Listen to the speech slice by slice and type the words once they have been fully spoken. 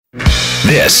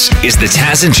This is the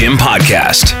Taz and Jim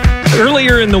podcast.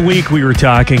 Earlier in the week, we were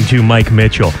talking to Mike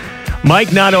Mitchell.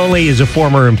 Mike not only is a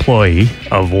former employee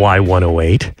of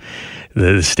Y108,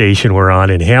 the station we're on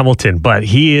in Hamilton, but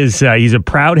he's a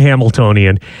proud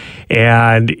Hamiltonian,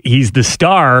 and he's the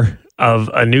star of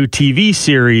a new TV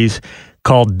series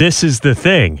called This Is the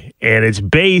Thing, and it's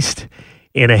based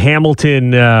in a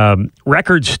Hamilton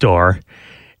record store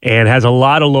and has a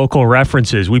lot of local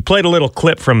references. We played a little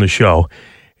clip from the show,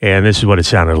 and this is what it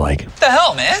sounded like. What the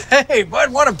hell, man? Hey,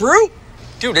 bud, want a brew?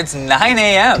 Dude, it's 9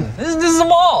 a.m. This is the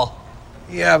mall.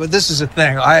 Yeah, but this is the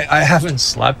thing. I haven't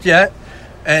slept yet.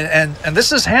 And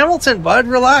this is Hamilton, bud.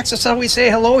 Relax. That's how we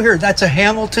say hello here. That's a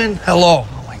Hamilton hello.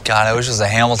 Oh, my God. I wish it was a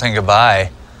Hamilton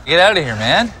goodbye. Get out of here,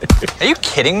 man. Are you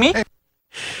kidding me?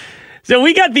 So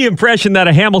we got the impression that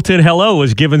a Hamilton hello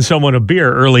was giving someone a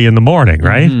beer early in the morning,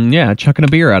 right? Yeah, chucking a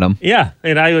beer at him. Yeah,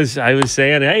 and I was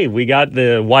saying, hey, we got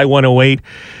the Y108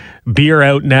 beer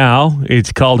out now.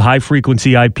 It's called High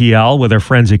Frequency IPL with our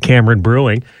friends at Cameron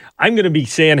Brewing. I'm going to be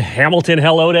saying Hamilton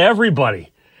hello to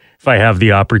everybody if I have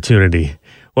the opportunity.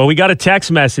 Well, we got a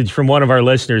text message from one of our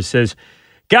listeners. Says,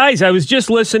 guys, I was just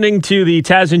listening to the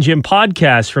Taz and Jim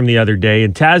podcast from the other day,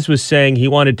 and Taz was saying he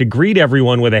wanted to greet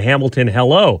everyone with a Hamilton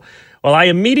hello. Well, I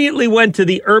immediately went to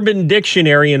the Urban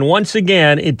Dictionary, and once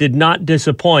again, it did not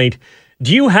disappoint.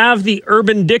 Do you have the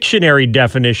Urban Dictionary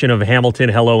definition of Hamilton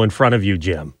hello in front of you,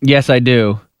 Jim? Yes, I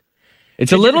do.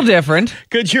 It's a little different.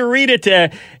 Could you read it to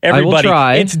everybody? I will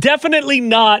try. It's definitely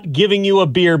not giving you a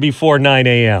beer before 9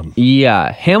 a.m.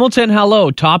 Yeah. Hamilton hello,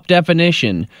 top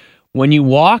definition. When you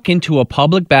walk into a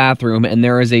public bathroom and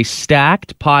there is a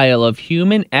stacked pile of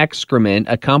human excrement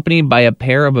accompanied by a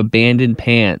pair of abandoned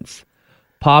pants.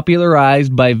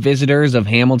 Popularized by visitors of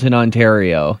Hamilton,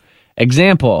 Ontario.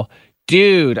 Example,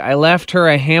 dude, I left her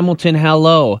a Hamilton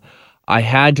hello. I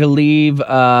had to leave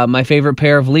my favorite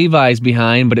pair of Levi's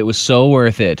behind, but it was so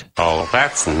worth it. Oh,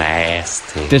 that's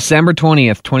nasty. December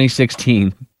 20th,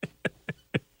 2016.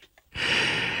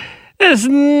 It's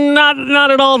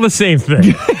not at all the same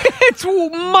thing. It's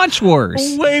much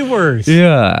worse. Way worse.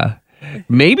 Yeah.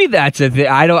 Maybe that's a thing.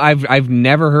 I've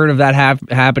never heard of that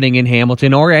happening in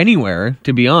Hamilton or anywhere,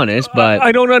 to be honest. But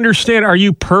I don't understand. Are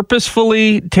you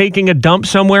purposefully taking a dump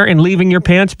somewhere and leaving your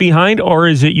pants behind, or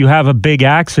is it you have a big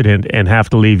accident and have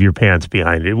to leave your pants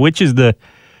behind? Which is the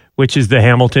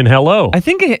Hamilton hello? I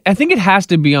think it has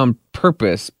to be on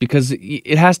purpose because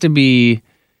it has to be.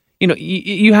 You know,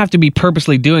 you have to be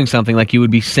purposely doing something like you would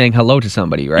be saying hello to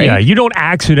somebody, right? Yeah, you don't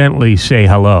accidentally say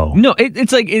hello. No,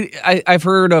 it's like I've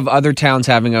heard of other towns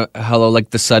having a hello,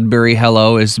 like the Sudbury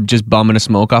hello is just bumming a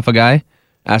smoke off a guy,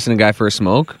 asking a guy for a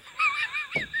smoke.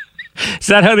 Is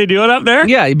that how they do it up there?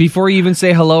 Yeah, before you even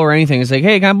say hello or anything, it's like,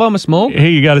 hey, can I bum a smoke?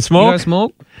 Hey, you got a smoke? You got a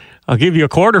smoke? I'll give you a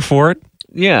quarter for it.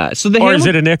 Yeah. So or is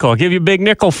it a nickel? I'll give you a big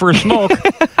nickel for a smoke.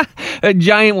 A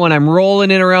giant one. I'm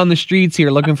rolling it around the streets here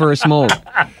looking for a smoke.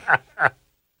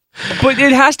 But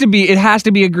it has to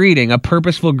be a greeting, a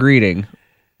purposeful greeting.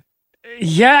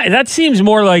 Yeah, that seems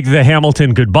more like the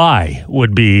Hamilton goodbye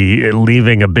would be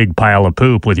leaving a big pile of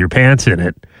poop with your pants in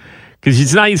it. Because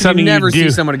it's not something you never do. see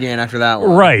someone again after that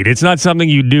one. Right. It's not something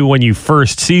you do when you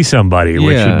first see somebody,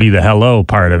 which would be the hello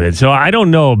part of it. So I don't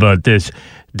know about this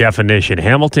definition.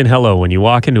 Hamilton hello, when you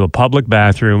walk into a public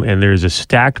bathroom and there's a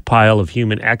stacked pile of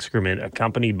human excrement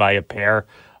accompanied by a pair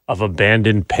of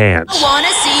abandoned pants. I wanna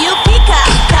see you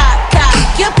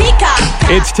peacock, you peacock.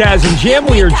 It's Taz and Jim.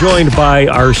 We are joined by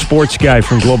our sports guy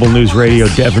from Global News Radio,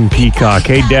 Devin Peacock.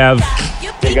 Hey, Dev.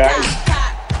 Hey, guys.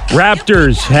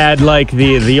 Raptors had like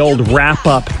the old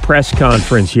wrap-up press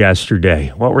conference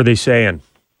yesterday. What were they saying?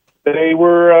 They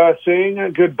were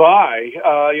saying goodbye.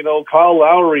 Kyle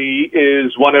Lowry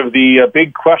is one of the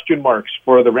big question marks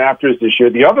for the Raptors this year.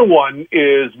 The other one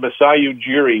is Masai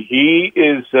Ujiri. He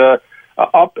is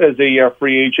up as a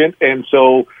free agent, and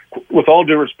so with all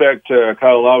due respect to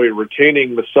Kyle Lowry,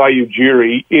 retaining Masai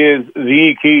Ujiri is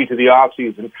the key to the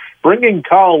offseason. Bringing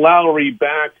Kyle Lowry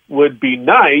back would be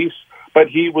nice, but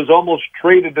he was almost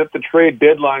traded at the trade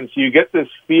deadline, so you get this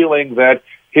feeling that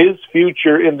his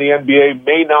future in the NBA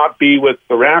may not be with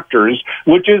the Raptors,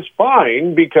 which is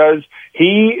fine because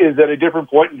he is at a different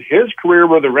point in his career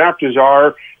where the Raptors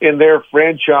are in their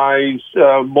franchise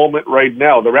moment right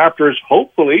now. The Raptors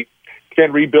hopefully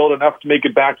can rebuild enough to make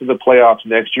it back to the playoffs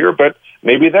next year, but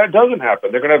maybe that doesn't happen.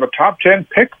 They're going to have a top 10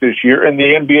 pick this year in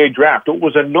the NBA draft. What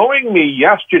was annoying me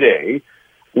yesterday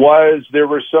was there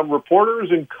were some reporters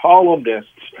and columnists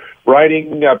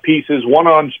writing pieces, one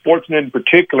on Sportsnet in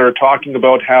particular, talking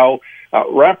about how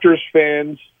Raptors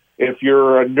fans, if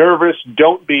you're nervous,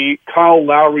 don't be. Kyle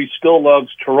Lowry still loves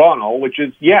Toronto, which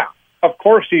is, Of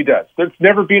course he does. There's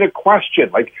never been a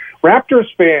question. Like, Raptors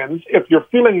fans, if you're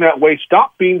feeling that way,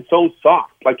 stop being so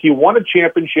soft. Like, he won a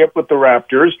championship with the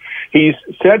Raptors. He's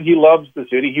said he loves the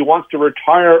city. He wants to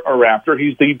retire a Raptor.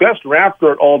 He's the best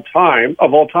Raptor of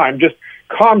all time. Just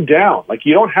calm down. Like,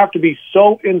 you don't have to be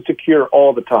so insecure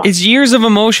all the time. It's years of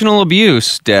emotional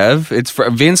abuse, Dev. It's for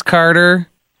Vince Carter,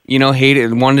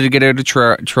 wanted to get out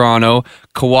of Toronto.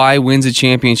 Kawhi wins a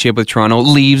championship with Toronto,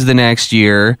 leaves the next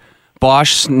year.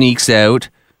 Bosch sneaks out.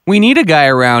 We need a guy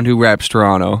around who reps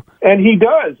Toronto. And he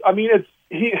does. I mean,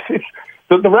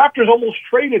 the Raptors almost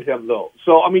traded him, though.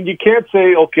 So, I mean, you can't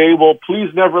say, okay, well,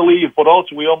 please never leave, but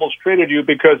also we almost traded you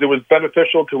because it was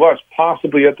beneficial to us,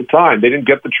 possibly at the time. They didn't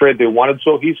get the trade they wanted,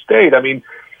 so he stayed. I mean,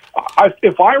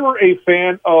 if I were a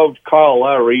fan of Kyle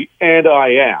Lowry, and I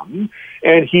am,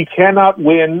 and he cannot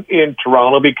win in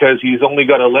Toronto because he's only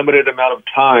got a limited amount of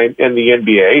time in the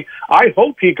NBA, I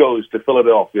hope he goes to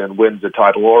Philadelphia and wins the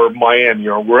title, or Miami,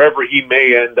 or wherever he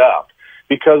may end up,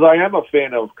 because I am a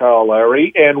fan of Kyle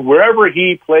Lowry, and wherever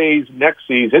he plays next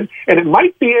season, and it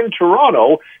might be in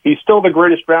Toronto, he's still the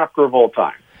greatest Raptor of all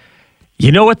time.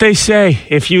 You know what they say,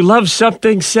 if you love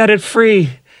something, set it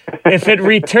free. If it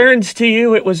returns to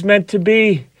you, it was meant to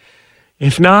be.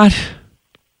 If not,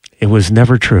 it was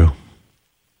never true.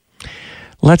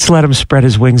 Let's let him spread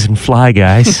his wings and fly,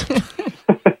 guys.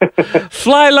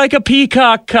 Fly like a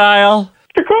peacock, Kyle.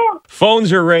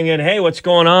 Phones are ringing. Hey, what's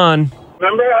going on?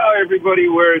 Remember how everybody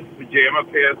wears pajama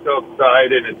pants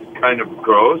outside and it's kind of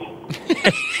gross?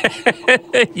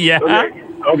 Yeah.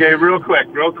 Okay, real quick.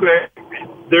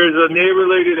 There's a neighbor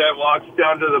lady that walks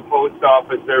down to the post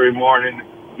office every morning.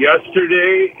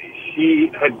 Yesterday, she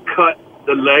had cut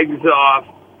the legs off,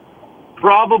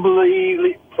 probably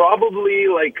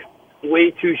like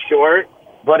way too short,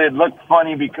 but it looked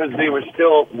funny because they were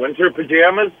still winter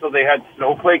pajamas, so they had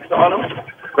snowflakes on them.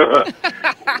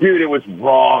 Dude, it was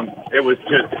wrong. It was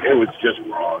just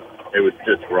wrong. It was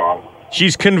just wrong.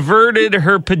 She's converted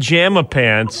her pajama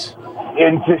pants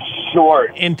into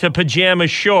shorts. Into pajama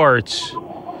shorts.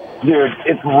 Dude,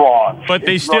 it's wrong. But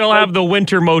they still have the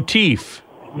winter motif.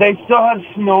 They still have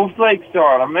snowflakes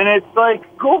on them, and it's like,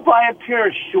 go buy a pair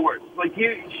of shorts. Like,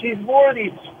 she's wore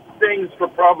these things for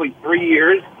probably 3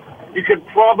 years. You could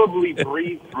probably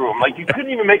breathe through them. Like, you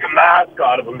couldn't even make a mask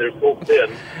out of them. They're so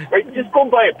thin. Right? Just go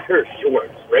buy a pair of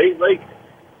shorts, right? Like,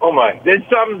 oh my. There's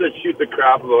something to shoot the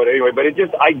crap about anyway, but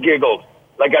I giggled.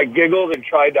 Like, I giggled and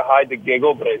tried to hide the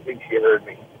giggle, but I think she heard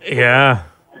me. Yeah.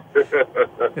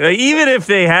 Even if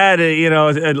they had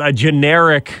a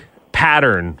generic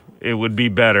pattern, it would be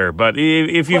better. But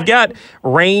if you've got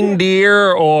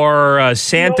reindeer or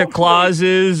Santa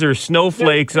Clauses or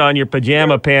snowflakes on your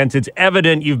pajama pants, it's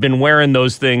evident you've been wearing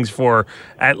those things for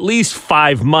at least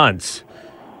 5 months.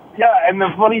 Yeah, and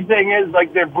the funny thing is,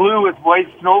 like, they're blue with white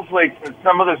snowflakes, and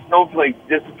some of the snowflakes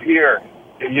disappear.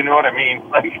 If you know what I mean?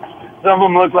 Like, some of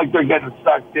them look like they're getting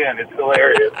sucked in. It's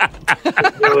hilarious.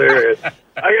 It's hilarious.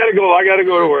 I gotta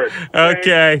go to work.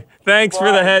 Okay. Thanks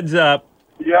for the heads up.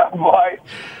 Yeah, bye.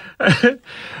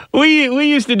 We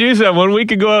used to do something when we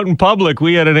could go out in public.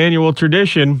 We had an annual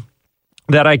tradition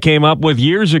that I came up with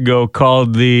years ago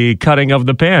called the cutting of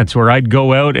the pants, where I'd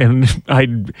go out and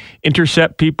I'd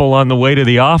intercept people on the way to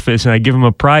the office, and I'd give them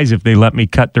a prize if they let me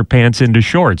cut their pants into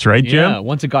shorts, right, Jim? Yeah,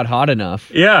 once it got hot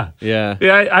enough. Yeah.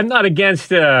 I'm not against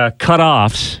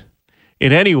cutoffs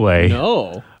in any way.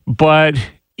 No. But,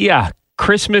 yeah,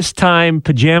 Christmas time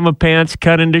pajama pants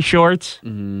cut into shorts.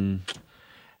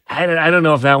 I don't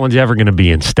know if that one's ever going to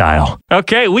be in style.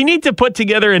 Okay, we need to put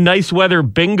together a nice weather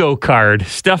bingo card,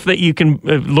 stuff that you can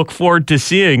look forward to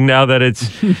seeing now that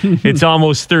it's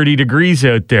almost 30 degrees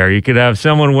out there. You could have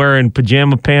someone wearing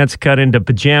pajama pants cut into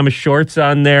pajama shorts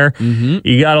on there.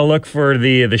 You got to look for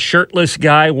the shirtless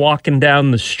guy walking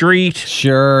down the street.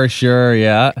 Sure,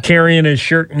 yeah. Carrying his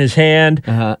shirt in his hand.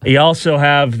 You also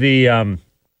have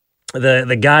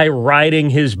the guy riding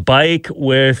his bike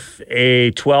with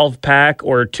a 12-pack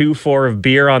or 2-4 of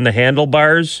beer on the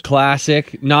handlebars.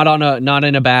 Classic. Not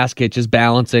in a basket, just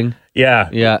balancing.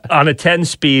 Yeah. On a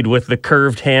 10-speed with the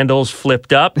curved handles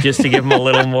flipped up, just to give him a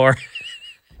little more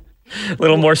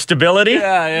stability.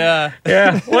 Yeah.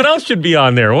 What else should be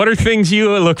on there? What are things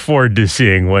you look forward to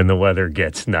seeing when the weather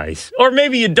gets nice? Or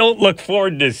maybe you don't look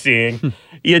forward to seeing,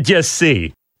 you just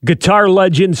see. Guitar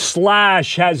legend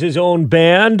Slash has his own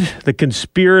band, The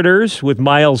Conspirators, with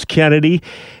Miles Kennedy,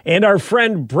 and our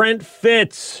friend Brent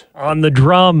Fitz on the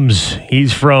drums.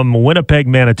 He's from Winnipeg,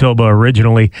 Manitoba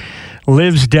originally,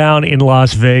 lives down in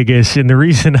Las Vegas. And the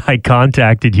reason I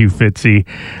contacted you, Fitzy,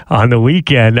 on the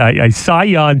weekend, I saw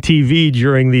you on TV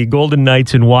during the Golden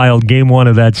Knights and Wild Game 1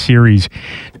 of that series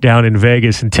down in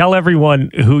Vegas. And tell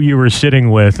everyone who you were sitting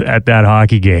with at that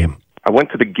hockey game. I went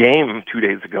to the game 2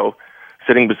 days ago,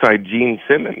 sitting beside Gene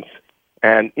Simmons.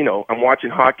 And, I'm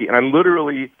watching hockey, and I'm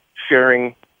literally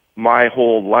sharing my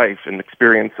whole life and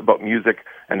experience about music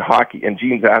and hockey. And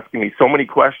Gene's asking me so many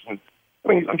questions. I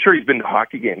mean, I'm sure he's been to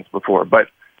hockey games before, but,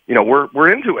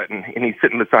 we're into it. And he's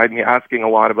sitting beside me asking a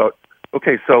lot about,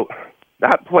 okay, so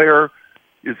that player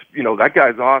is, that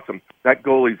guy's awesome. That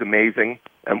goalie's amazing.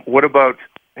 And what about,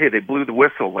 hey, they blew the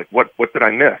whistle. Like, what did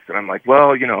I miss? And I'm like,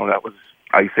 well, that was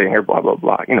icing or blah, blah,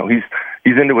 blah.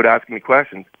 He's into it, asking me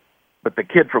questions. But the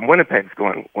kid from Winnipeg's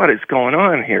going, what is going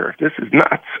on here? This is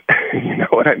nuts. You know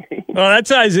what I mean? Well, that's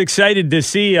what I was excited to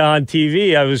see on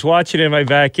TV. I was watching in my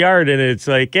backyard, and it's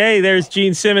like, hey, there's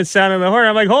Gene Simmons sounding the horn.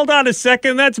 I'm like, hold on a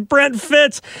second, that's Brent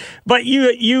Fitz. But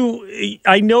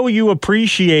I know you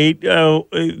appreciate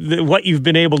what you've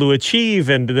been able to achieve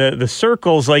and the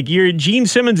circles. Like, Gene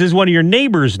Simmons is one of your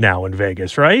neighbors now in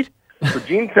Vegas, right? So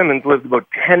Gene Simmons lives about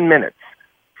 10 minutes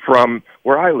from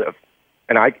where I live.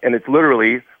 And it's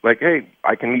literally like, hey,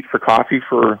 I can meet for coffee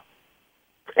for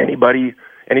anybody,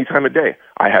 any time of day.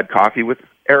 I had coffee with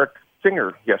Eric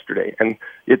Singer yesterday, and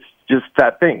it's just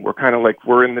that thing. We're kind of like,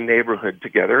 we're in the neighborhood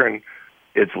together, and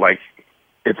it's like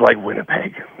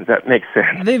Winnipeg. Does that make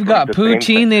sense? They've got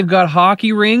poutine, they've got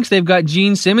hockey rinks, they've got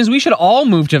Gene Simmons. We should all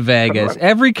move to Vegas.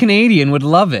 Every Canadian would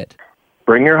love it.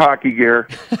 Bring your hockey gear.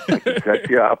 I can set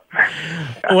you up.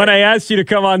 When I asked you to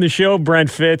come on the show,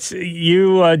 Brent Fitz,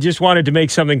 you just wanted to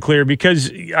make something clear,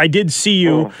 because I did see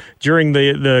you during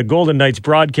the Golden Knights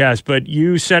broadcast, but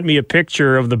you sent me a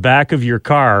picture of the back of your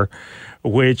car,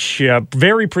 which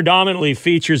very predominantly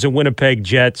features a Winnipeg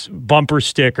Jets bumper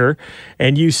sticker.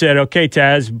 And you said, okay,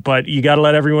 Taz, but you got to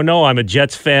let everyone know I'm a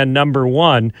Jets fan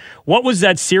 #1. What was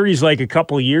that series like a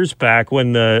couple of years back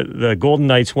when the Golden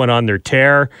Knights went on their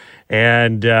tear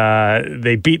and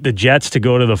they beat the Jets to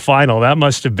go to the final? That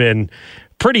must have been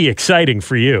pretty exciting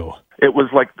for you. It was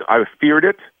like, I feared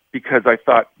it, because I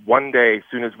thought one day, as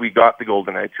soon as we got the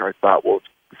Golden Knights here, I thought, well,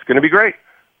 it's going to be great.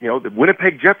 The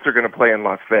Winnipeg Jets are going to play in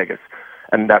Las Vegas.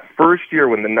 And that first year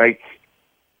when the Knights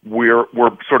were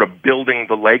sort of building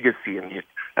the legacy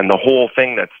and the whole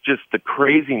thing, that's just the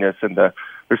craziness, and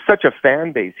there's such a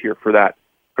fan base here for that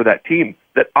team,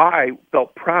 that I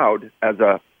felt proud as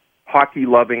a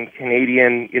hockey-loving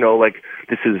Canadian. Like,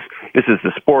 this is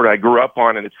the sport I grew up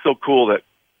on, and it's so cool that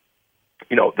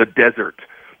the desert,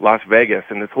 Las Vegas,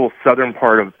 and this whole southern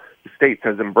part of the States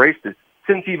has embraced it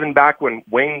since even back when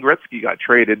Wayne Gretzky got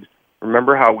traded.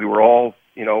 Remember how we were all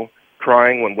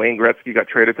crying when Wayne Gretzky got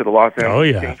traded to the Los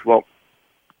Angeles Kings? Well,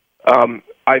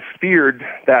 I feared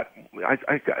that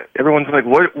everyone's like,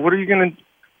 what are you going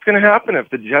to happen if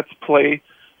the Jets play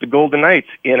the Golden Knights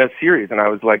in a series? And I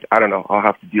was like, I don't know, I'll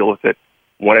have to deal with it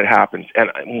when it happens. And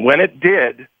when it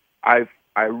did, I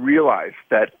realized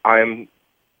that I'm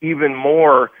even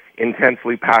more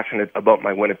intensely passionate about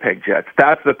my Winnipeg Jets.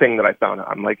 That's the thing that I found out.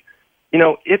 I'm like,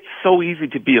 it's so easy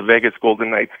to be a Vegas Golden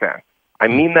Knights fan. I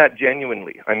mean that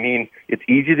genuinely. I mean, it's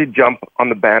easy to jump on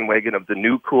the bandwagon of the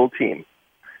new cool team.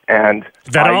 And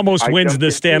that almost wins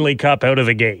the Stanley Cup out of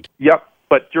the gate. Yep.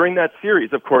 But during that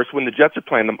series, of course, when the Jets are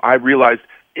playing them, I realized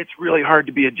it's really hard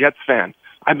to be a Jets fan.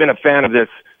 I've been a fan of this,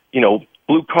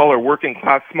 blue-collar,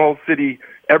 working-class, small city,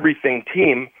 everything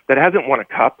team that hasn't won a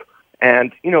cup.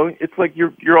 And, it's like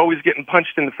you're always getting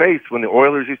punched in the face when the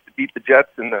Oilers used to beat the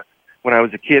Jets when I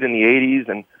was a kid in the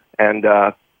 80s.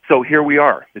 And so here we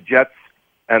are, the Jets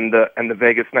and the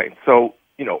Vegas Knights. So,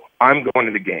 I'm going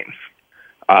to the games.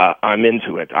 I'm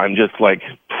into it. I'm just like,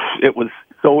 it was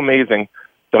so amazing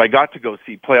that I got to go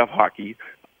see playoff hockey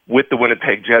with the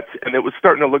Winnipeg Jets, and it was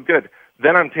starting to look good.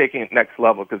 Then I'm taking it next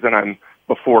level, because then I'm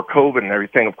before COVID and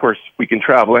everything. Of course, we can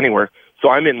travel anywhere. So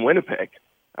I'm in Winnipeg,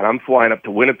 and I'm flying up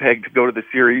to Winnipeg to go to the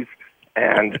series.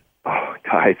 And,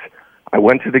 guys, I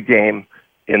went to the game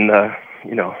in the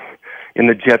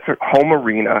Jets' home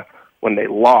arena when they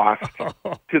lost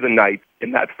to the Knights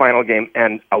in that final game,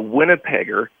 and a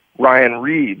Winnipegger, Ryan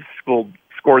Reeves,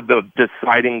 scored the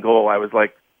deciding goal. I was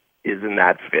like, isn't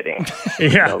that fitting?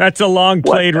 Yeah, that's a long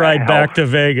plane ride back to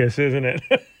Vegas, isn't it?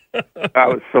 I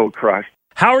was so crushed.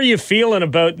 How are you feeling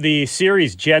about the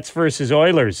series, Jets versus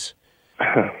Oilers?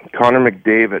 Connor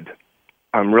McDavid.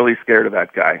 I'm really scared of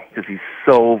that guy, because he's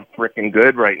so freaking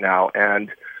good right now. And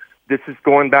this is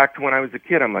going back to when I was a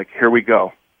kid. I'm like, here we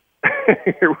go.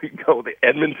 Here we go. The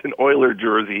Edmonton Oiler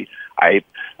jersey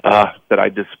that I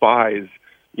despise,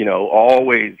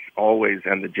 always,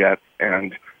 and the Jets.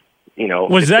 And,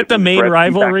 was that the main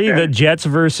rivalry, the Jets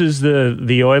versus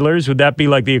the Oilers? Would that be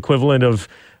like the equivalent of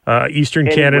Eastern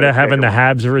Canada having the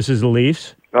Habs versus the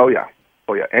Leafs? Oh, yeah.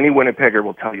 Any Winnipegger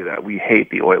will tell you that. We hate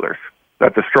the Oilers.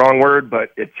 That's a strong word,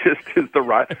 but it just is the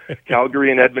right.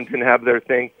 Calgary and Edmonton have their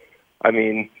thing. I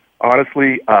mean,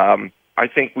 honestly, I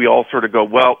think we all sort of go,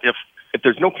 well, if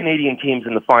there's no Canadian teams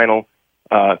in the final,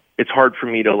 it's hard for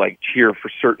me to like cheer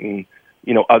for certain,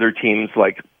 other teams.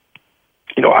 Like,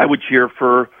 I would cheer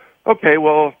for, okay,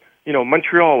 well,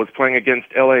 Montreal was playing against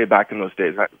LA back in those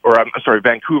days, or I'm sorry,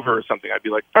 Vancouver or something. I'd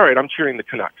be like, all right, I'm cheering the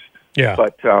Canucks. Yeah.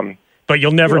 But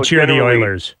you'll never cheer the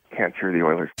Oilers. Can't cheer the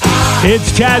Oilers.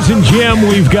 It's Taz and Jim.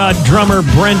 We've got drummer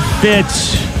Brent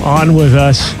Fitz on with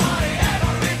us.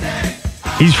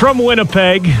 He's from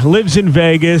Winnipeg, lives in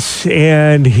Vegas,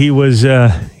 and he was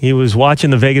watching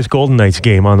the Vegas Golden Knights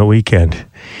game on the weekend.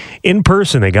 In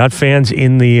person, they got fans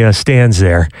in the stands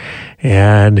there,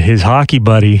 and his hockey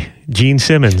buddy, Gene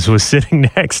Simmons, was sitting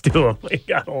next to him. You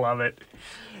gotta love it.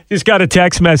 Just got a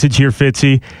text message here,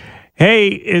 Fitzy.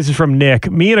 Hey, this is from Nick.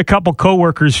 Me and a couple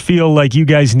coworkers feel like you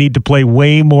guys need to play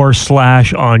way more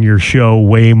Slash on your show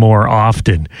way more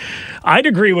often. I'd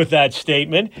agree with that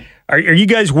statement. Are you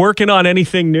guys working on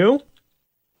anything new?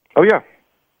 Oh yeah.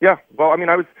 Well, I mean,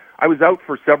 I was out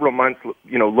for several months,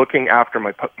 looking after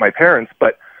my parents,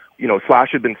 but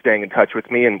Slash had been staying in touch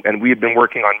with me, and we had been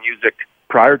working on music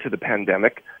prior to the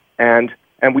pandemic, and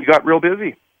we got real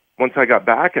busy once I got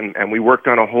back, and we worked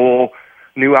on a whole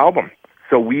new album.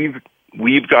 So we've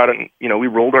gotten, we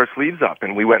rolled our sleeves up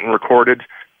and we went and recorded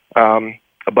a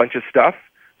bunch of stuff.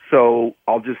 So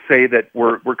I'll just say that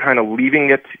we're kind of leaving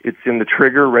it. It's in the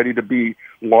trigger, ready to be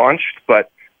launched,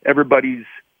 but everybody's,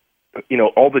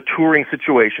 all the touring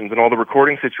situations and all the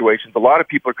recording situations, a lot of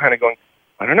people are kind of going,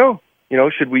 I don't know,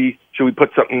 should we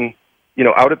put something,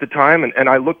 out at the time? And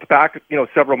I looked back,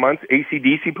 several months,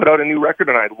 AC/DC put out a new record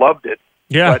and I loved it.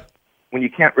 Yeah. But when you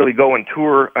can't really go and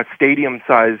tour a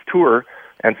stadium-sized tour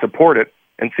and support it,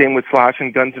 and same with Slash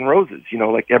and Guns N' Roses,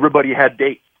 like everybody had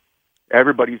dates.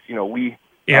 Everybody's, we...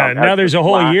 Yeah, now there's a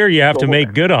whole year you have to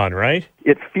make good on, right?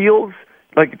 It feels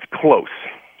like it's close.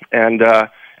 And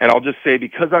I'll just say,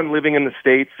 because I'm living in the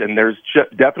States, and there's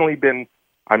definitely been,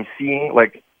 I'm seeing,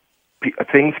 like,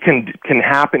 things can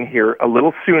happen here a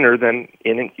little sooner than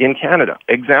in Canada.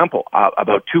 Example,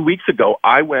 about 2 weeks ago,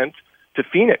 I went to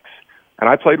Phoenix, and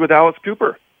I played with Alice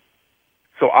Cooper.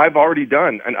 So I've already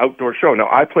done an outdoor show. Now,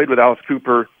 I played with Alice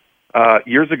Cooper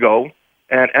years ago,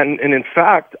 and in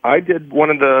fact, I did one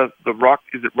of the Rock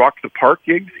the Park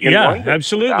gigs in London. Yeah,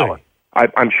 absolutely.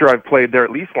 I'm sure I've played there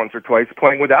at least once or twice,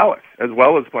 playing with Alice, as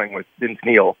well as playing with Vince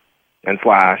Neil and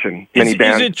Slash and many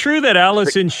bands. Is it true that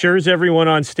Alice insures everyone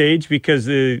on stage because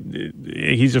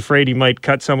he's afraid he might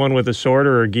cut someone with a sword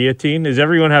or a guillotine? Does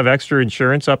everyone have extra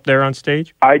insurance up there on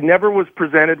stage? I never was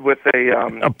presented with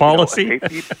a policy, a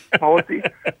safety policy,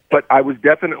 but I was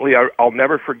definitely. I'll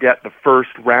never forget the first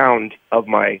round of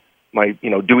my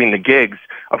doing the gigs.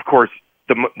 Of course,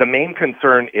 the main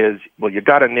concern is, well, you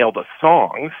got to nail the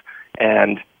songs,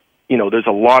 and there's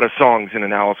a lot of songs in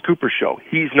an Alice Cooper show.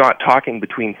 He's not talking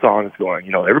between songs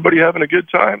going, everybody having a good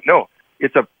time. No,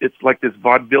 it's like this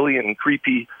vaudevillian,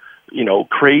 creepy,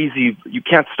 crazy. You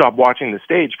can't stop watching the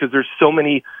stage because there's so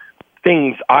many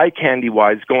things eye candy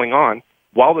wise going on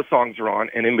while the songs are on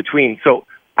and in between. So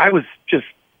I was just,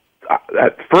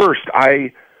 at first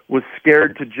I was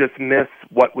scared to just miss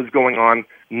what was going on,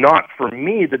 not for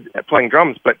me playing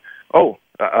drums, but,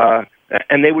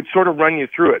 and they would sort of run you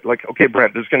through it. Like, okay,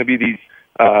 Brent, there's going to be these,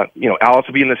 Alice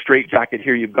will be in the straitjacket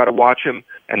here. You've got to watch him.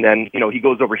 And then, he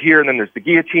goes over here, and then there's the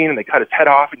guillotine, and they cut his head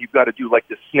off, and you've got to do like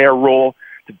this snare roll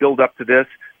to build up to this.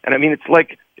 And I mean, it's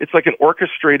like an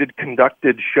orchestrated,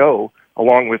 conducted show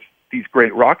along with these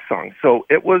great rock songs. So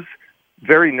it was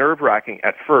very nerve-wracking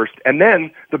at first. And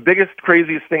then the biggest,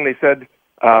 craziest thing they said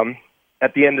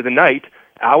at the end of the night,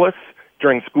 Alice,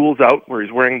 during School's Out, where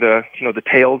he's wearing the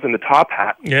tails and the top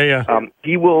hat,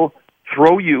 he will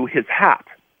throw you his hat.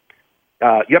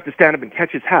 You have to stand up and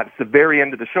catch his hat. It's the very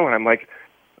end of the show. And I'm like,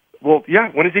 well, yeah,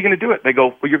 when is he going to do it? They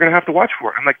go, well, you're going to have to watch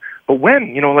for it. I'm like, but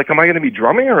when? Am I going to be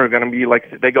drumming or going to be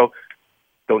like, they go,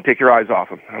 don't take your eyes off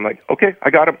him. I'm like, okay,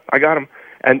 I got him.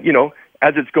 And,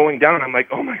 as it's going down, I'm like,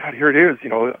 oh my God, here it is.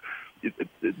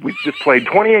 We just played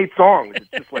 28 songs. It's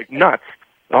just like nuts.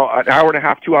 An hour and a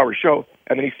half, 2 hour show.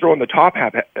 And then he's throwing the top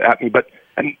hat at me.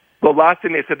 And the last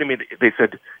thing they said to me, they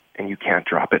said, and you can't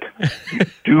drop it. You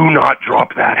do not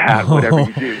drop that hat, whatever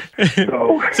you do.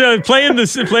 So playing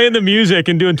the music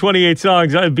and doing 28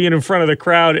 songs, being in front of the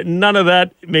crowd, none of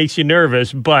that makes you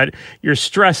nervous, but you're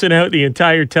stressing out the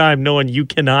entire time knowing you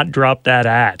cannot drop that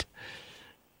hat.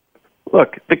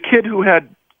 Look, the kid who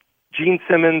had Gene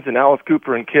Simmons and Alice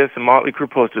Cooper and Kiss and Motley Crue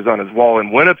posters on his wall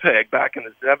in Winnipeg back in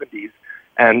the 70s,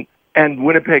 and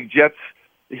Winnipeg Jets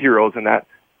heroes, and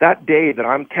that day that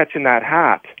I'm catching that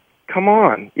hat, come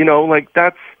on,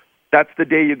 that's the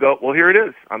day you go, well, here it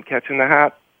is. I'm catching the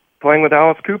hat, playing with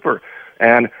Alice Cooper,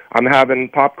 and I'm having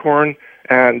popcorn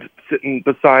and sitting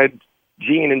beside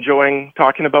Gene enjoying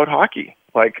talking about hockey.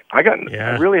 I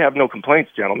really have no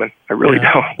complaints, gentlemen. I really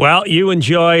don't. Well, you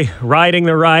enjoy riding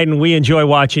the ride, and we enjoy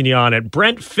watching you on it.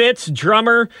 Brent Fitz,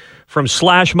 drummer from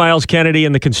Slash, Miles Kennedy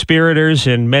and the Conspirators,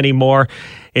 and many more.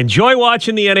 Enjoy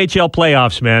watching the NHL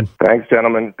playoffs, man. Thanks,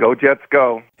 gentlemen. Go Jets,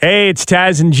 go. Hey, it's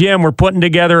Taz and Jim. We're putting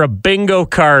together a bingo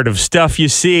card of stuff you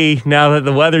see now that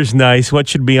the weather's nice. What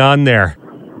should be on there?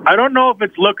 I don't know if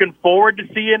it's looking forward to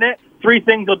seeing it. 3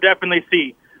 things you'll definitely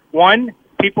see. 1,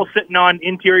 people sitting on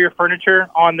interior furniture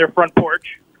on their front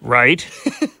porch. Right.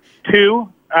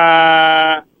 2,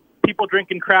 people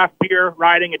drinking craft beer,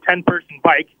 riding a 10-person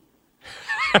bike.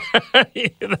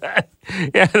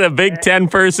 The big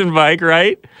 10-person bike,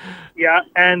 right? Yeah,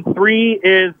 and 3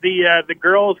 is the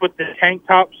girls with the tank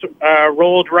tops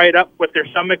rolled right up with their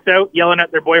stomachs out, yelling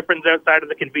at their boyfriends outside of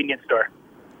the convenience store.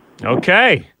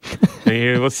 Okay.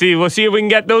 We'll see if we can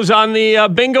get those on the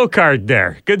bingo card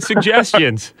there. Good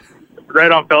suggestions. Right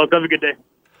on, fellas. Have a good day.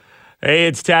 Hey,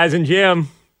 it's Taz and Jim.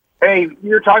 Hey,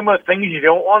 you're talking about things you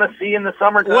don't want to see in the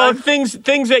summertime? Well, things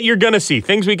that you're going to see.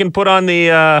 Things we can put on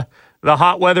the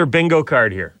hot weather bingo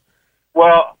card here.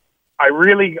 Well,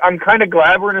 I'm kind of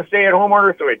glad we're in a stay-at-home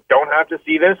order, so I don't have to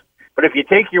see this. But if you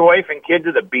take your wife and kid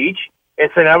to the beach,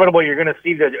 it's inevitable you're going to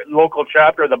see the local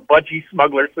chapter of the Budgie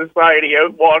Smuggler Society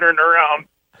out wandering around.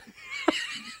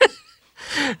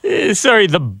 Sorry,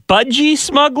 the Budgie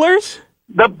Smugglers?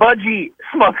 The Budgie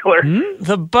Smuggler.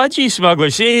 The Budgie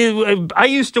Smugglers. See, I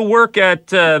used to work at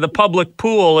the public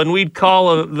pool, and we'd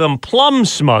call them plum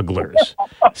smugglers.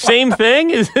 Same thing?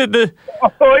 Is it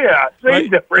Oh, yeah. Same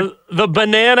difference. The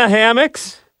banana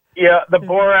hammocks? Yeah, the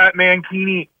Borat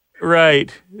Mankini.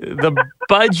 Right. The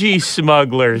Budgie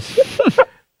Smugglers.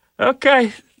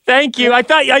 Okay. Thank you. I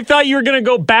thought you were going to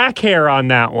go back hair on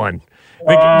that one.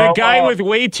 The guy with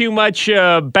way too much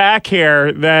back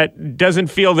hair that doesn't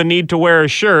feel the need to wear a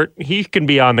shirt, he can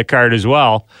be on the card as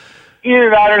well. Either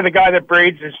that or the guy that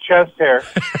braids his chest hair.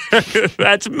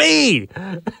 That's me.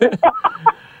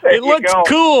 It looks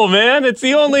cool, man. It's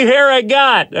the only hair I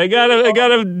got. I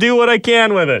gotta do what I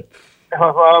can with it.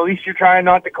 Well, at least you're trying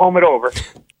not to comb it over.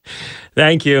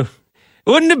 Thank you.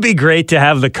 Wouldn't it be great to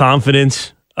have the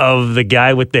confidence of the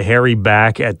guy with the hairy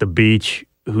back at the beach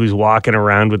who's walking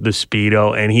around with the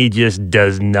Speedo and he just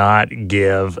does not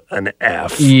give an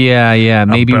F? Yeah.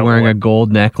 Maybe wearing a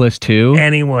gold necklace too.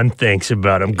 Anyone thinks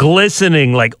about him.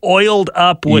 Glistening, like oiled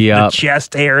up with the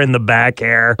chest hair and the back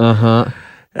hair.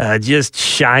 Just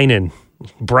shining,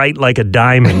 bright like a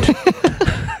diamond.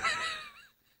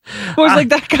 I was like,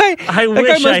 that guy. I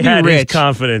wish I had his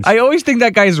confidence. I always think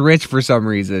that guy's rich for some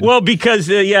reason. Well, because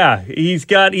he's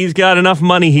got enough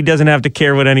money. He doesn't have to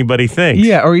care what anybody thinks.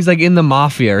 Yeah, or he's like in the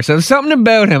mafia or something. Something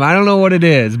about him. I don't know what it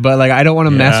is, but like I don't want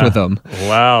to mess with him.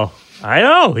 Wow, I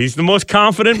know he's the most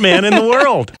confident man in the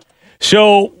world.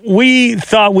 So we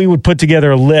thought we would put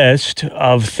together a list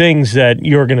of things that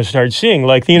you're going to start seeing.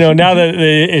 Like, now that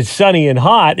it's sunny and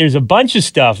hot, there's a bunch of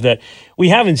stuff that we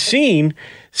haven't seen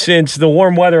since the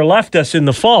warm weather left us in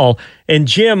the fall. And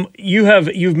Jim,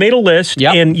 you've made a list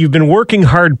and you've been working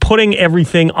hard putting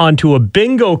everything onto a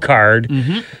bingo card.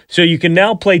 So you can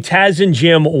now play Taz and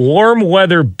Jim warm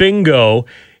weather bingo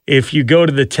if you go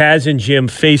to the Taz and Jim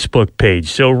Facebook page.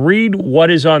 So read what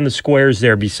is on the squares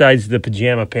there besides the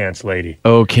pajama pants lady.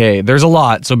 Okay, there's a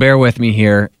lot, so bear with me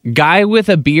here. Guy with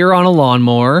a beer on a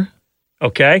lawnmower.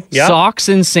 Okay, yeah. Socks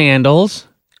and sandals.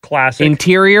 Classic.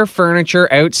 Interior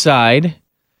furniture outside.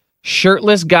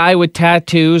 Shirtless guy with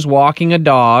tattoos walking a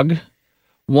dog.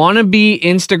 Wannabe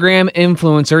Instagram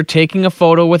influencer taking a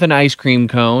photo with an ice cream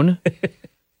cone.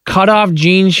 Cut off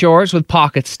jean shorts with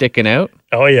pockets sticking out.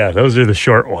 Oh, yeah, those are the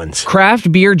short ones.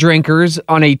 Craft beer drinkers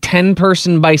on a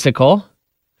 10-person bicycle.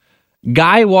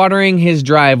 Guy watering his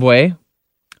driveway.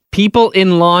 People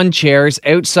in lawn chairs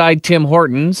outside Tim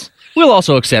Hortons. We'll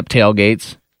also accept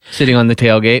tailgates. Sitting on the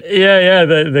tailgate. Yeah,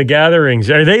 the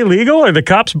gatherings. Are they legal? Are the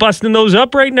cops busting those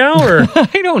up right now? Or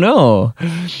I don't know.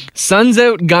 Sun's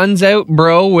out, guns out,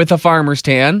 bro, with a farmer's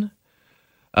tan.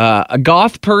 A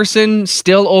goth person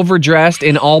still overdressed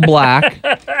in all black.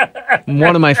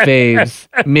 One of my faves.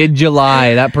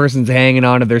 Mid-July, that person's hanging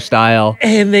on to their style.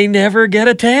 And they never get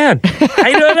a tan.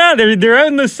 I don't know. They're out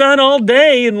in the sun all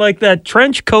day in like that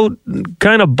trench coat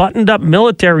kind of buttoned up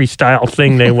military style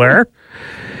thing they wear.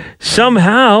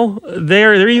 Somehow,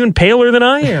 they're even paler than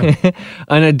I am.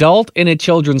 An adult in a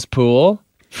children's pool.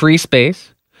 Free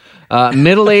space.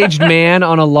 Middle-aged man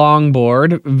on a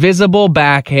longboard. Visible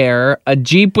back hair. A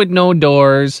Jeep with no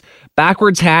doors.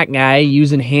 Backwards hat guy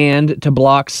using hand to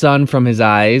block sun from his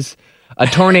eyes. A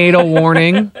tornado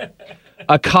warning.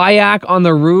 A kayak on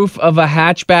the roof of a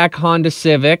hatchback Honda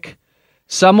Civic.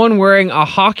 Someone wearing a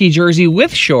hockey jersey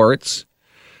with shorts.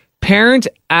 Parent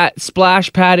at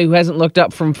splash pad who hasn't looked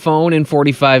up from phone in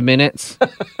 45 minutes.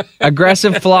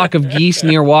 Aggressive flock of geese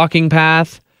near walking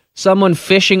path. Someone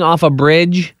fishing off a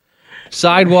bridge.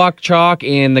 Sidewalk chalk,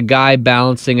 and the guy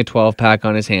balancing a 12-pack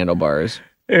on his handlebars.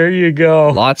 There you go.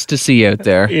 Lots to see out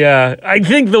there. Yeah, I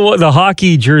think the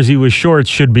hockey jersey with shorts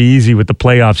should be easy with the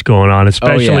playoffs going on,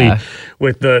 especially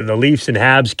with the Leafs and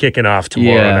Habs kicking off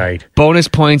tomorrow night. Bonus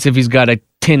points if he's got a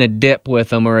tin of dip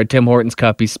with him or a Tim Hortons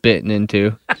cup he's spitting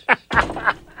into.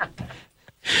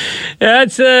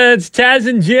 It's Taz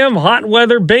and Jim Hot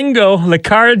Weather Bingo. The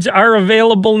cards are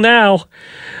available now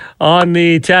on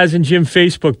the Taz and Jim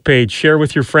Facebook page. Share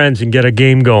with your friends and get a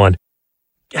game going.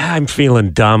 I'm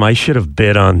feeling dumb. I should have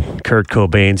bid on Kurt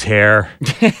Cobain's hair.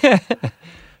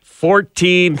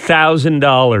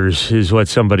 $14,000 is what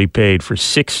somebody paid for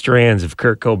 6 strands of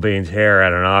Kurt Cobain's hair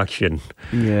at an auction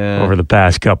over the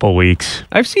past couple weeks.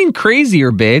 I've seen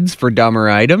crazier bids for dumber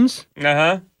items.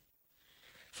 Uh-huh.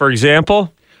 For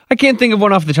example? I can't think of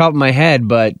one off the top of my head,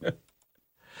 but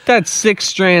that's 6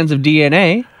 strands of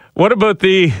DNA. What about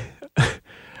the...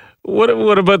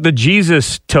 What about the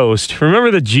Jesus toast? Remember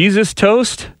the Jesus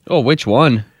toast? Oh, which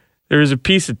one? There was a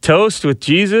piece of toast with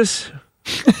Jesus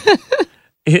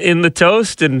in the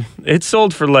toast, and it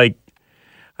sold for I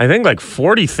think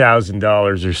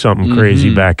 $40,000 or something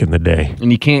crazy back in the day.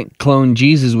 And you can't clone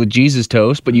Jesus with Jesus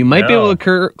toast, but you might be able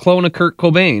to clone a Kurt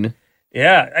Cobain.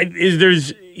 Yeah,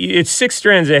 it's 6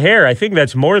 strands of hair. I think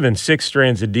that's more than 6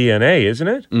 strands of DNA, isn't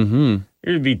it?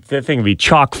 Mm-hmm. That thing would be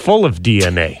chock full of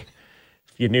DNA.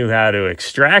 You knew how to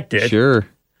extract it. Sure.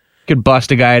 Could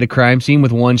bust a guy at a crime scene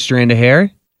with 1 strand of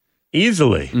hair.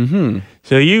 Easily. Mm-hmm.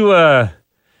 So you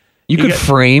could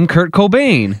frame Kurt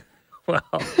Cobain. Well,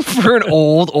 for an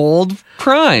old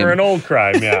crime. For an old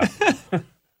crime, yeah.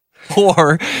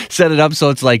 Or set it up so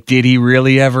it's like, did he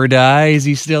really ever die? Is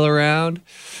he still around?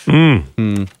 You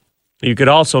could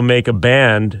also make a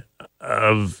band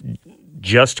of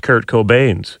just Kurt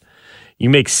Cobains. You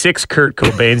make 6 Kurt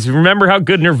Cobains. Remember how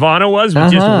good Nirvana was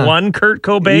with just 1 Kurt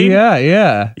Cobain?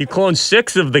 Yeah. You clone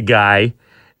 6 of the guy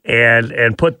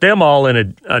and put them all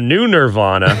in a new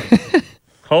Nirvana.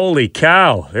 Holy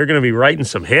cow. They're going to be writing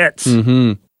some hits.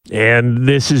 Mm-hmm. And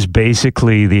this is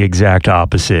basically the exact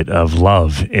opposite of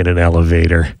love in an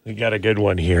elevator. We got a good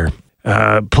one here.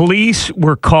 Police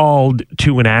were called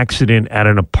to an accident at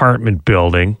an apartment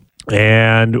building.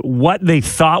 And what they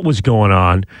thought was going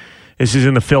on, this is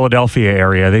in the Philadelphia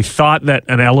area. They thought that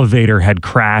an elevator had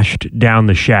crashed down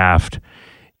the shaft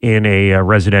in a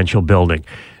residential building.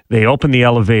 They opened the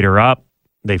elevator up.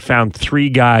 They found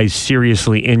 3 guys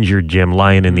seriously injured, Jim,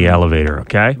 lying in the elevator,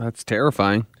 okay? That's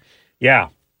terrifying. Yeah.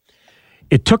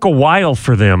 It took a while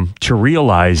for them to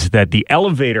realize that the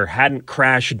elevator hadn't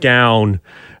crashed down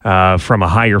from a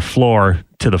higher floor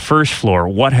to the first floor.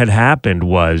 What had happened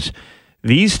was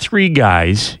these 3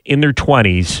 guys in their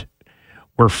 20s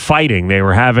were fighting. They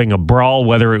were having a brawl,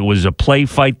 whether it was a play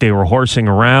fight, they were horsing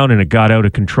around and it got out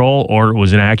of control, or it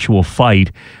was an actual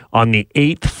fight on the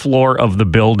 8th floor of the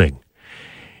building.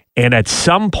 And at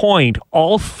some point,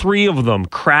 all 3 of them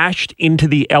crashed into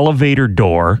the elevator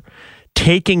door,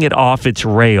 taking it off its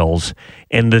rails,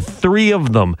 and the 3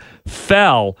 of them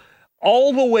fell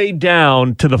all the way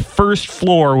down to the first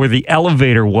floor where the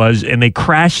elevator was, and they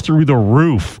crashed through the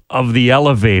roof of the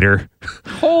elevator,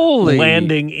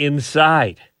 landing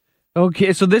inside.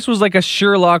 Okay, so this was like a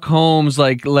Sherlock Holmes,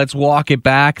 let's walk it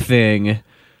back thing.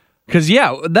 Because,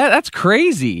 that's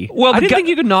crazy. Well, I didn't think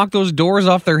you could knock those doors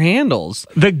off their handles.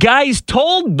 The guys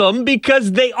told them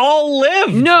because they all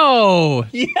lived. No.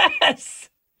 Yes.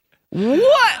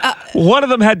 What? One of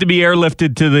them had to be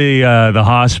airlifted to the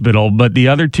hospital, but the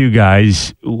other 2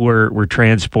 guys were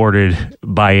transported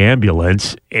by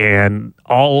ambulance, and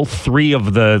all 3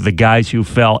 of the guys who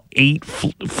fell 8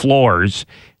 floors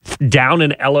down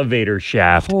an elevator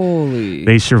shaft,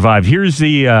 they survived. Here's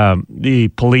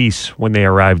the police when they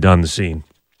arrived on the scene.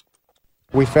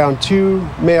 We found 2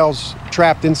 males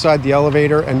trapped inside the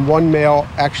elevator and 1 male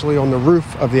actually on the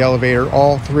roof of the elevator.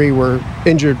 All 3 were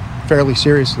injured fairly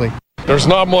seriously. There's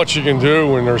not much you can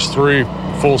do when there's 3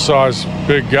 full-size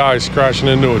big guys crashing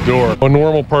into a door. A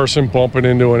normal person bumping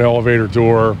into an elevator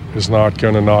door is not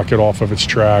going to knock it off of its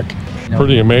track.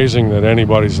 Pretty amazing that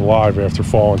anybody's alive after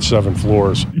falling 7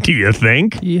 floors. Do you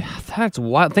think? Yeah, that's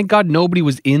wild. Thank God nobody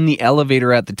was in the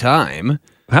elevator at the time.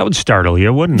 That would startle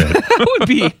you, wouldn't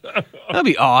it? That'd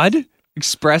be odd.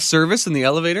 Express service in the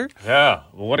elevator? Yeah.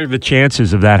 What are the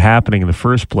chances of that happening in the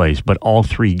first place, but all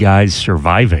 3 guys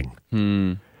surviving?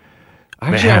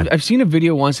 Actually, I've seen a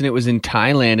video once, and it was in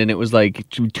Thailand, and it was like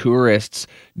 2 tourists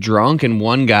drunk, and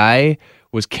one guy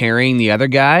was carrying the other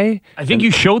guy. I think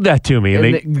you showed that to me.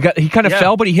 And he kind of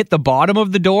fell, but he hit the bottom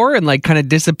of the door and like kind of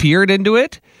disappeared into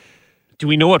it. Do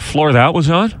we know what floor that was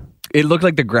on? It looked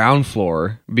like the ground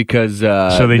floor because...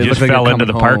 so they just fell into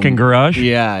the parking garage?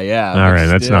 Yeah. All right,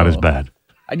 that's not as bad.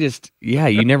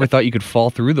 You never thought you could fall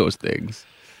through those things.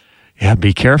 Yeah,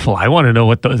 be careful. I want to know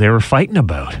what they were fighting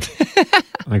about.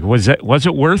 Like, was it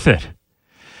worth it?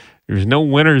 There's no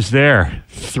winners there.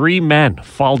 3 men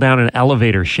fall down an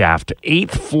elevator shaft,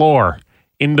 8th floor,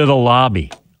 into the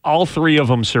lobby. All 3 of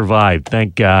them survived,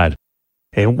 thank God.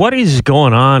 And what is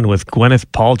going on with Gwyneth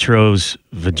Paltrow's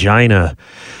vagina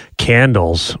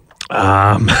candles?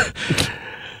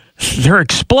 They're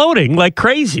exploding like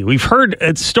crazy. We've heard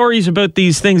stories about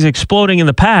these things exploding in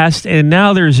the past, and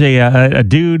now there's a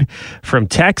dude from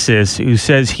Texas who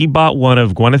says he bought one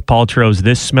of Gwyneth Paltrow's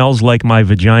 "This Smells Like My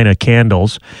Vagina"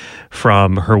 candles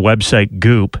from her website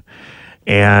Goop,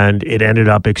 and it ended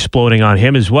up exploding on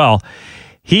him as well.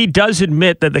 He does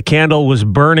admit that the candle was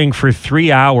burning for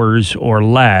 3 hours or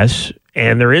less,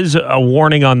 and there is a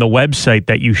warning on the website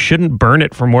that you shouldn't burn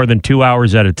it for more than 2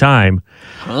 hours at a time.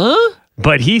 Huh?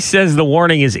 But he says the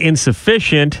warning is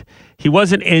insufficient. He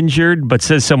wasn't injured, but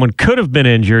says someone could have been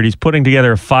injured. He's putting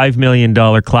together a $5 million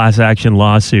class action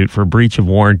lawsuit for breach of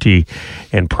warranty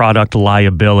and product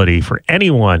liability for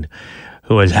anyone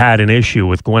who has had an issue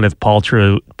with Gwyneth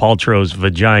Paltrow's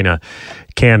vagina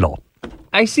candle.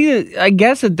 I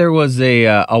guess that there was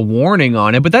a warning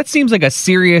on it, but that seems like a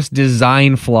serious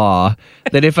design flaw.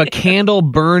 That if a candle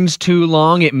burns too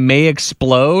long, it may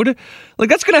explode. Like,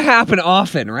 that's going to happen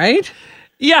often, right?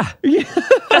 Yeah.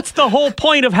 That's the whole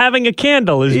point of having a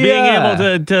candle, is being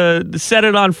able to set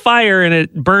it on fire and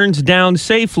it burns down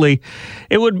safely.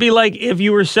 It would be like if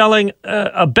you were selling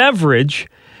a beverage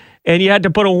and you had to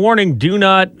put a warning, do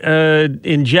not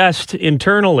ingest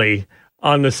internally,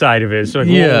 on the side of it. So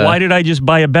well, why did I just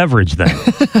buy a beverage then?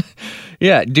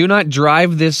 Yeah, do not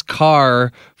drive this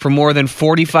car for more than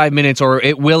 45 minutes or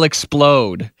it will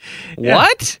explode. Yeah.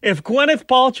 What? If Gwyneth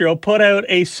Paltrow put out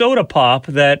a soda pop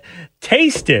that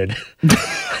tasted...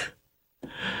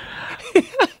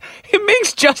 It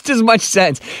makes just as much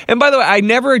sense. And by the way, I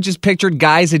never just pictured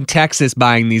guys in Texas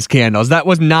buying these candles. That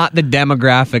was not the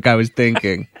demographic I was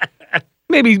thinking.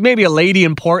 Maybe a lady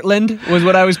in Portland was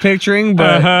what I was picturing,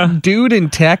 but dude in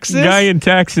Texas? Guy in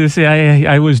Texas.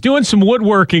 I was doing some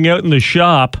woodworking out in the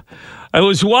shop. I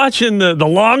was watching the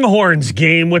Longhorns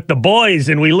game with the boys,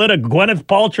 and we lit a Gwyneth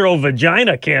Paltrow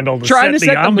vagina candle to set the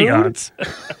ambiance.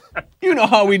 You know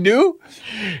how we do.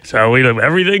 So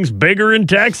everything's bigger in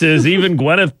Texas, even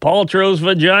Gwyneth Paltrow's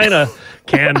vagina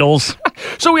candles.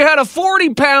 So we had a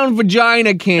 40-pound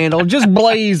vagina candle just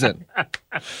blazing.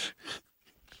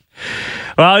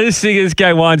 Well, this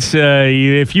guy wants,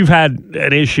 if you've had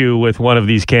an issue with one of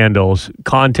these candles,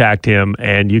 contact him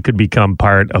and you could become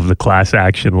part of the class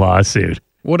action lawsuit.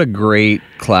 What a great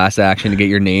class action to get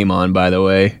your name on, by the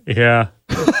way. Yeah.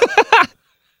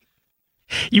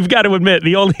 You've got to admit,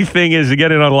 the only thing is to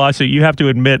get in on a lawsuit, you have to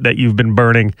admit that you've been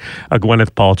burning a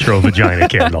Gwyneth Paltrow vagina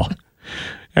candle.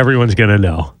 Everyone's going to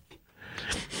know.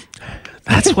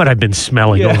 That's what I've been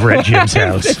smelling over at Jim's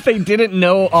house. If they didn't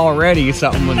know already,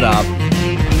 something was up.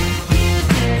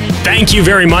 Thank you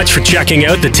very much for checking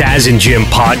out the Taz and Jim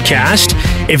podcast.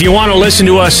 If you want to listen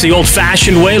to us the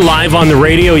old-fashioned way, live on the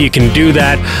radio, you can do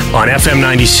that on FM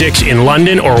 96 in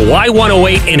London or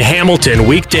Y108 in Hamilton,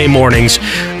 weekday mornings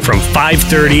from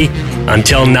 5:30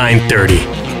 until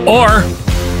 9:30. Or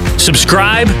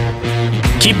subscribe,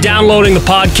 keep downloading the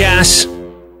podcasts,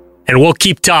 and we'll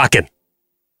keep talking.